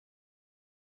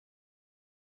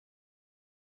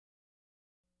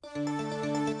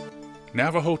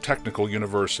Navajo Technical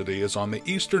University is on the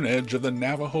eastern edge of the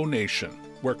Navajo Nation,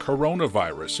 where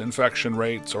coronavirus infection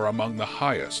rates are among the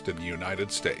highest in the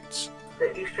United States.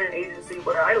 The eastern agency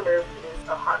where I live is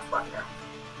a hotspot now.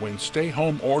 When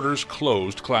stay-home orders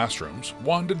closed classrooms,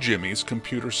 Wanda Jimmy's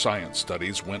computer science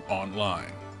studies went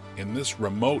online. In this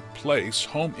remote place,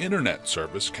 home internet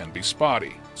service can be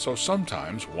spotty, so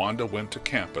sometimes Wanda went to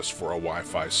campus for a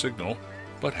Wi-Fi signal,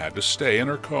 but had to stay in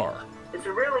her car. It's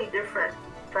really different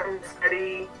trying to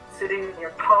study sitting in your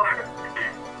car.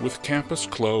 With campus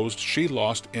closed, she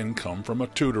lost income from a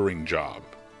tutoring job.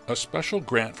 A special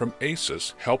grant from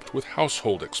AISES helped with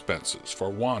household expenses for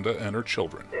Wanda and her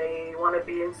children. They want to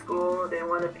be in school, they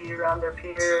want to be around their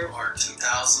peers. Our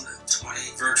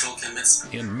 2020 virtual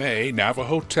commencement. In May,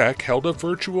 Navajo Tech held a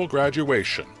virtual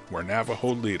graduation where Navajo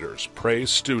leaders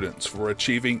praised students for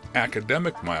achieving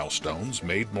academic milestones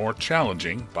made more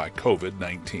challenging by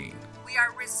COVID-19. We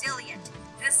are resilient.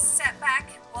 This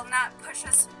setback will not push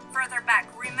us further back.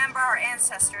 Remember our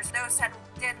ancestors, those that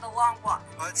did the long walk.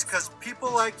 It's because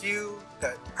people like you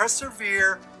that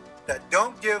persevere, that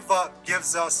don't give up,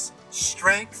 gives us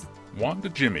strength. Wanda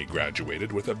Jimmy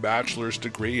graduated with a bachelor's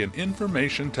degree in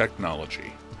information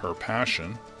technology. Her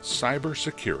passion,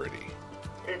 cybersecurity.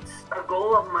 It's a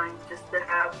goal of mine just to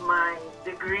have my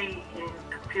degree in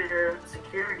computer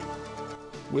security.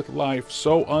 With life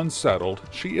so unsettled,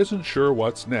 she isn't sure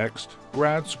what's next,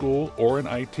 grad school or an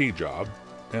IT job,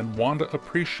 and Wanda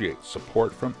appreciates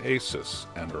support from AISES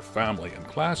and her family and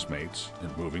classmates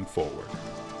in moving forward.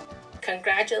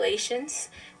 Congratulations,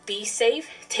 be safe,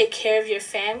 take care of your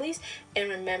families, and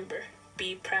remember,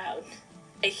 be proud.